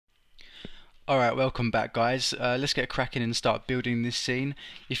Alright, welcome back guys. Let's get cracking and start building this scene.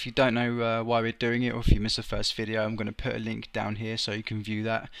 If you don't know why we're doing it, or if you missed the first video, I'm going to put a link down here so you can view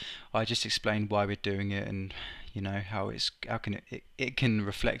that. I just explained why we're doing it and how it can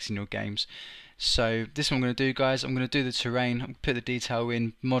reflect in your games. So this is what I'm going to do, guys. I'm going to do the terrain, put the detail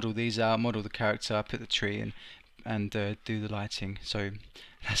in, model these out, model the character, put the tree in, and do the lighting. So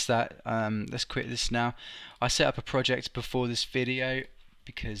that's that. Let's quit this now. I set up a project before this video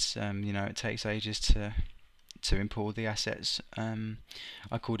because it takes ages to import the assets.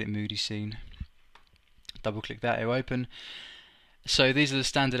 I called it Moody Scene. Double click that, it'll open. So these are the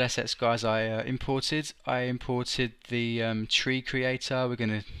standard assets, guys. I imported the tree creator. We're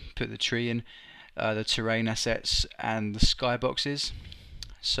going to put the tree in, the terrain assets, and the skyboxes.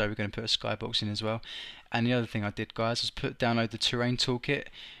 So we're going to put a skybox in as well. And the other thing I did, guys, was download the terrain toolkit.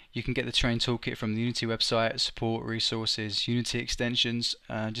 You can get the terrain toolkit from the Unity website, support, resources, Unity extensions.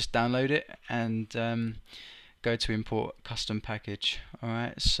 Just download it and go to import custom package.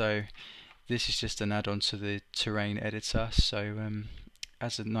 Alright, so this is just an add-on to the terrain editor. So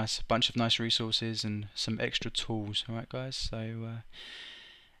has a bunch of nice resources and some extra tools. Alright guys, so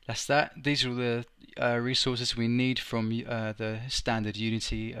that's that. These are all the resources we need from the standard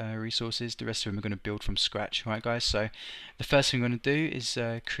Unity resources. The rest of them we're going to build from scratch. Alright guys, so the first thing we're going to do is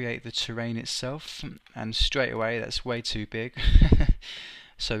create the terrain itself, and straight away that's way too big.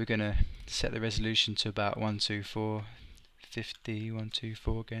 So we're going to set the resolution to about 124, 50,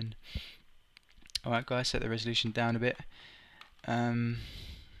 124 again. Alright guys, set the resolution down a bit. That'll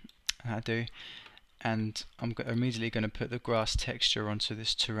do. And I'm immediately going to put the grass texture onto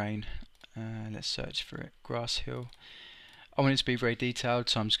this terrain. Let's search for it, grass hill. I want it to be very detailed,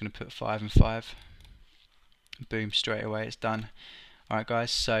 so I'm just going to put 5 and 5. Boom, straight away it's done. Alright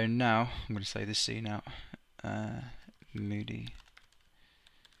guys, so now I'm going to say this scene out. Moody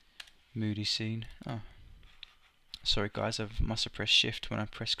scene. Oh, sorry guys, I must have pressed shift when I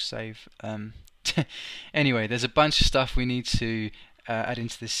pressed save. Anyway, there's a bunch of stuff we need to add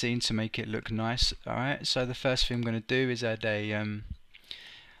into this scene to make it look nice. Alright, so the first thing I'm going to do is add a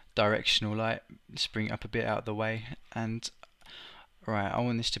directional light. Let's bring it up a bit out of the way, and right, I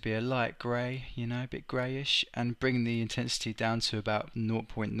want this to be a light grey, a bit greyish, and bring the intensity down to about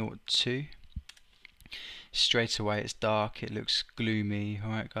 0.02. Straight away it's dark, it looks gloomy.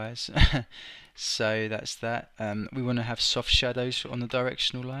 Alright guys, so that's that. We want to have soft shadows on the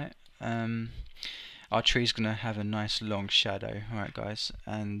directional light. Our tree's going to have a nice long shadow. Alright guys,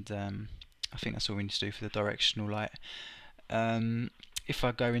 and I think that's all we need to do for the directional light. If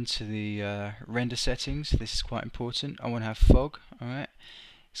I go into the render settings, this is quite important. I want to have fog. Alright,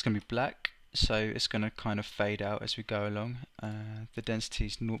 it's going to be black, so it's going to kind of fade out as we go along. The density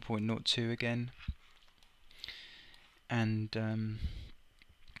is 0.02 again, and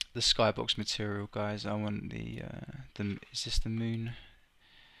the skybox material, guys, I want the is this the moon?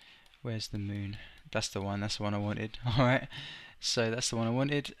 Where's the moon? That's the one I wanted. Alright, so that's the one I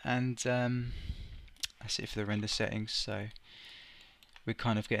wanted, and that's it for the render settings. So we're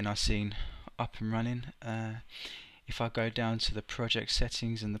kind of getting our scene up and running. If I go down to the project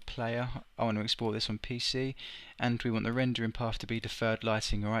settings and the player, I want to export this on PC, and we want the rendering path to be deferred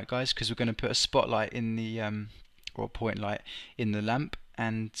lighting. Alright guys, because we're going to put a spotlight in the or a point light in the lamp,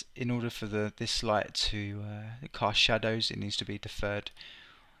 and in order for this light to cast shadows, it needs to be deferred.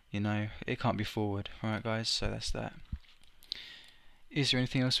 It can't be forward. Alright guys, so that's that. Is there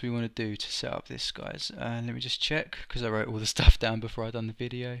anything else we want to do to set up this, guys? Let me just check, because I wrote all the stuff down before I done the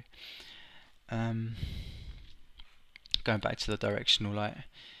video. Going back to the directional light,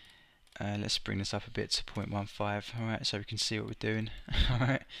 let's bring this up a bit to 0.15. Alright, so we can see what we're doing.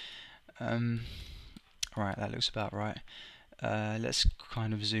 Alright, alright, that looks about right. Let's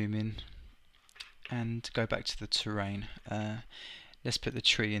kind of zoom in and go back to the terrain. Let's put the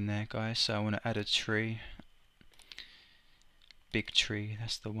tree in there, guys. So I want to add a tree, big tree,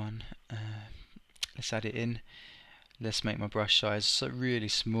 that's the one. Let's add it in. Let's make my brush size so really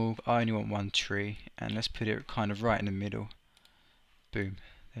small. I only want one tree, and let's put it kind of right in the middle. Boom,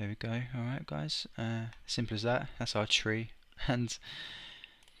 there we go. Alright guys, simple as that. That's our tree, and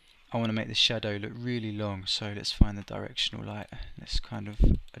I want to make the shadow look really long, so let's find the directional light. Let's kind of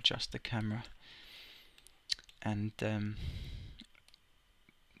adjust the camera, and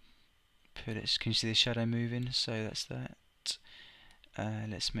put it. Can you see the shadow moving? So that's that.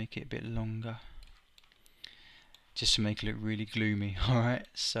 Let's make it a bit longer, just to make it look really gloomy. Alright,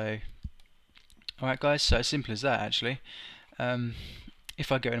 so alright guys, so as simple as that actually.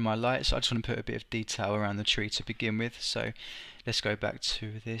 If I go into my lights, I just want to put a bit of detail around the tree to begin with. So let's go back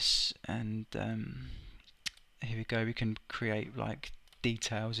to this, and here we go. We can create like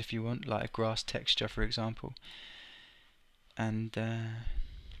details if you want, like a grass texture for example. And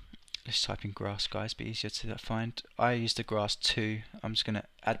let's type in grass, guys, be easier to find. I use the grass 2. I'm just going to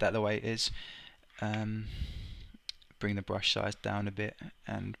add that the way it is. Bring the brush size down a bit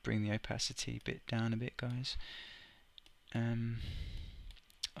and bring the opacity bit down a bit, guys.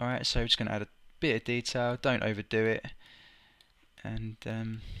 Alright, so I'm just going to add a bit of detail, don't overdo it. And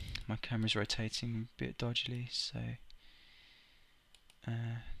my camera's rotating a bit dodgily, so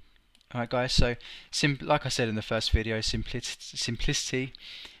alright guys, so like I said in the first video, simplicity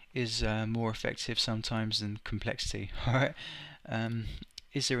is more effective sometimes than complexity. Alright,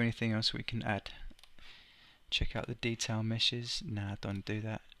 is there anything else we can add? Check out the detail meshes. Nah, don't do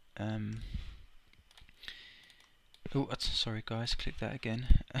that. Oh, sorry guys, click that again.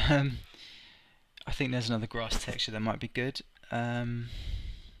 I think there's another grass texture that might be good.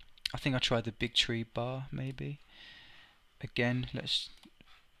 I think I tried the big tree bar, maybe. Again, let's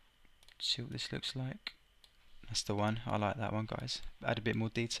see what this looks like. That's the one. I like that one, guys. Add a bit more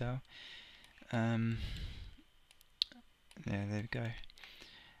detail. Yeah, there we go.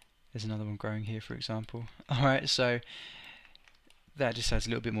 There's another one growing here, for example. Alright, so that just adds a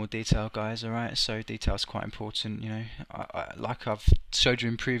little bit more detail, guys. Alright, so detail is quite important, you know. Like I've showed you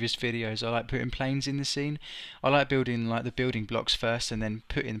in previous videos, I like putting planes in the scene. I like building like the building blocks first and then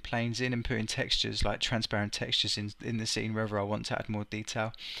putting planes in and putting textures, like transparent textures in the scene wherever I want to add more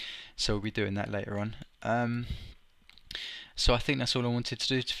detail. So we'll be doing that later on. So I think that's all I wanted to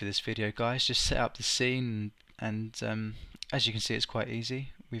do for this video, guys. Just set up the scene and as you can see, it's quite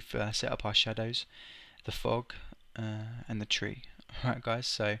easy. We've set up our shadows, the fog, and the tree. Alright guys,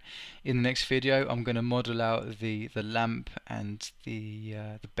 so in the next video I'm going to model out the lamp and the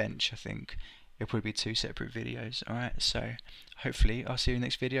bench. I think it'll probably be 2 separate videos. Alright, so hopefully I'll see you in the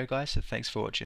next video, guys, so thanks for watching.